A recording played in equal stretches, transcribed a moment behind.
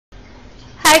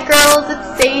girls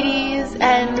at Sadie's,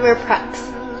 and we're preps.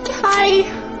 Hi.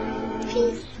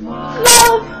 Peace.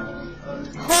 Love.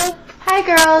 Hope. Hi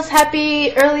girls.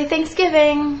 Happy early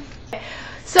Thanksgiving.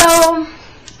 So,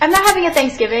 I'm not having a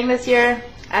Thanksgiving this year,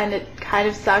 and it kind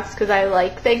of sucks because I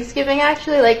like Thanksgiving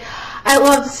actually. Like, I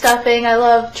love stuffing, I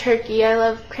love turkey, I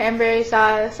love cranberry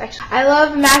sauce. Actually, I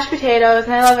love mashed potatoes,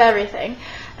 and I love everything.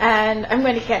 And I'm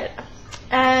going to Canada.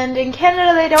 And in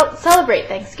Canada, they don't celebrate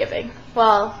Thanksgiving.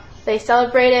 Well, they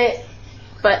celebrate it,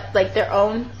 but like their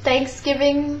own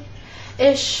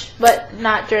Thanksgiving-ish, but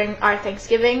not during our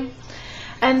Thanksgiving.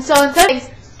 And so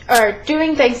instead of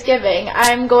doing Thanksgiving,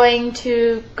 I'm going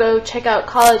to go check out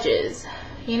colleges.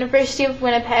 University of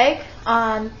Winnipeg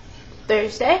on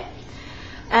Thursday.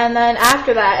 And then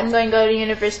after that, I'm going to go to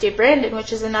University of Brandon,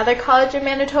 which is another college in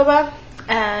Manitoba.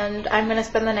 And I'm going to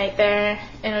spend the night there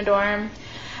in a dorm.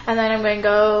 And then I'm going to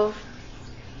go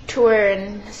tour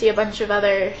and see a bunch of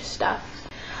other stuff.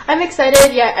 I'm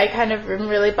excited, yet I kind of am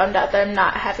really bummed out that I'm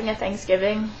not having a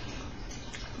Thanksgiving.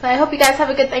 But I hope you guys have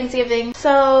a good Thanksgiving.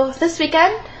 So this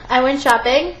weekend, I went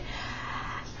shopping.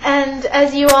 And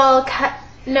as you all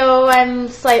know, I'm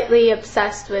slightly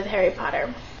obsessed with Harry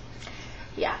Potter.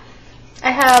 Yeah. I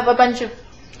have a bunch of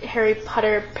Harry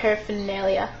Potter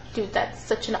paraphernalia. Dude, that's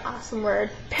such an awesome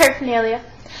word. Paraphernalia.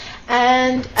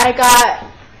 And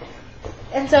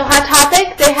so Hot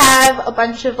Topic, they have a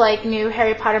bunch of like new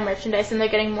Harry Potter merchandise, and they're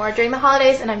getting more during the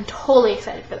holidays, and I'm totally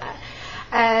excited for that.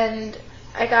 And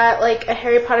I got like a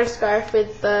Harry Potter scarf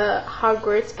with the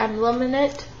Hogwarts emblem in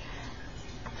it.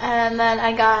 And then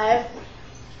I got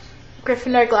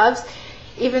Gryffindor gloves,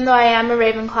 even though I am a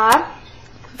Ravenclaw.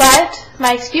 But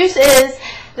my excuse is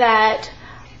that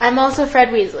I'm also Fred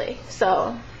Weasley.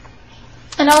 So,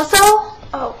 and also,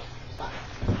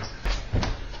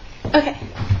 okay.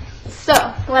 So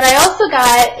what I also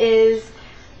got is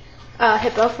a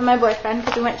hippo for my boyfriend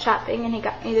because we went shopping and he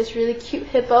got me this really cute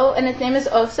hippo, and its name is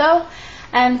Oso.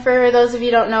 And for those of you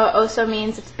who don't know what Oso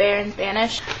means, it's bear in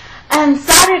Spanish. And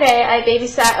Saturday I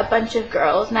babysat a bunch of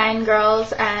girls, 9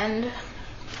 girls, and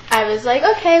I was like,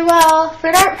 okay, well, for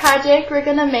an art project, we're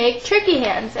gonna make turkey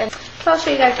hands, and so I'll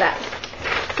show you guys that.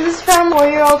 This is from a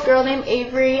 4-year-old girl named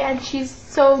Avery, and she's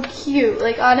so cute.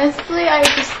 Like, honestly,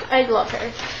 I love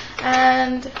her.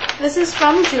 And this is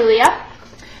from Julia.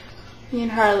 Me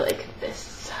and her are like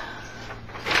this.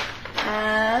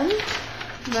 And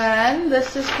then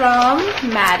this is from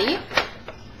Maddie.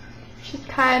 She's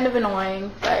kind of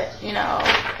annoying, but, you know,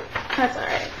 that's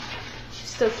alright. She's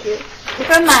still cute. This is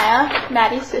from Maya,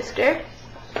 Maddie's sister.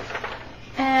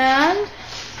 And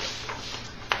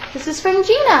this is from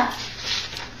Gina,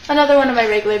 another one of my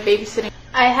regular babysitting.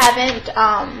 I haven't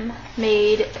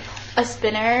made a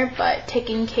spinner, but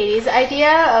taking Katie's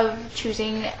idea of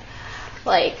choosing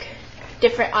like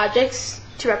different objects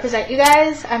to represent you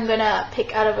guys, I'm gonna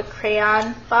pick out of a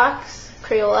crayon box.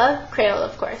 Crayola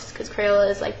of course, because Crayola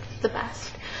is like the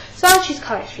best. So I'll choose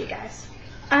colors for you guys.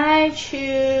 I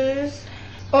choose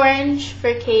orange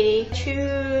for Katie.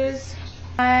 Choose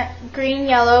green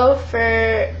yellow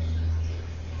for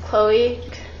Chloe.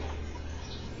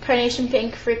 Carnation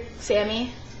pink for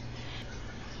Sammy.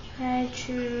 I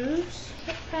choose,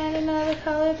 can't find another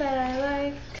color that I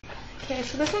like. Okay,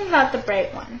 so this one's not the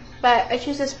bright one, but I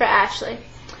choose this for Ashley.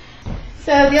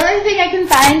 So the only thing I can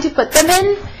find to put them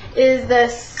in is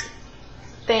this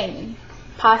thing,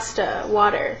 pasta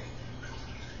water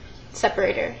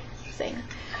separator thing.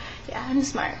 Yeah, I'm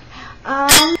smart.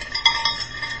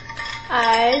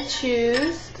 I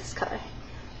choose this color,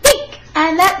 pink,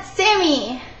 and that's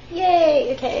Sammy.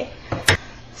 Yay! Okay.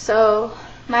 So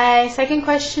my second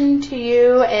question to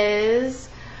you is,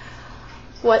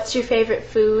 what's your favorite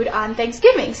food on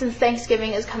Thanksgiving, since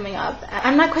Thanksgiving is coming up?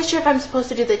 I'm not quite sure if I'm supposed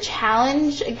to do the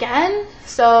challenge again,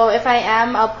 so if I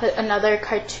am, I'll put another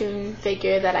cartoon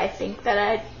figure that I think that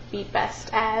I'd be best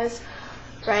as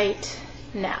right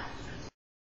now.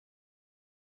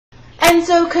 And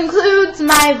so concludes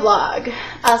my vlog.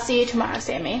 I'll see you tomorrow,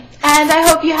 Sammy. And I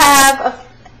hope you have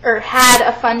had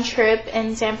a fun trip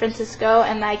in San Francisco,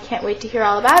 and I can't wait to hear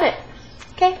all about it.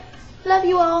 Okay? Love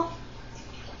you all.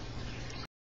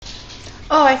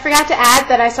 Oh, I forgot to add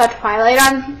that I saw Twilight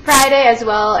on Friday, as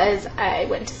well as I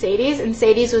went to Sadie's, and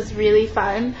Sadie's was really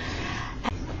fun.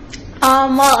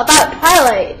 Well, about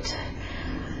Twilight,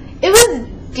 it was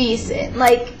decent.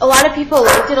 Like, a lot of people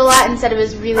liked it a lot and said it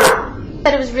was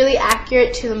really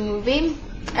accurate to the movie,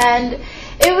 and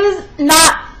it was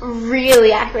not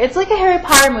really accurate. It's like a Harry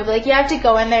Potter movie. Like, you have to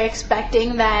go in there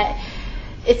expecting that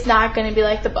it's not going to be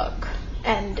like the book,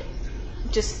 and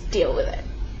just deal with it.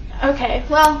 Okay,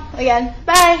 well, again,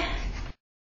 bye!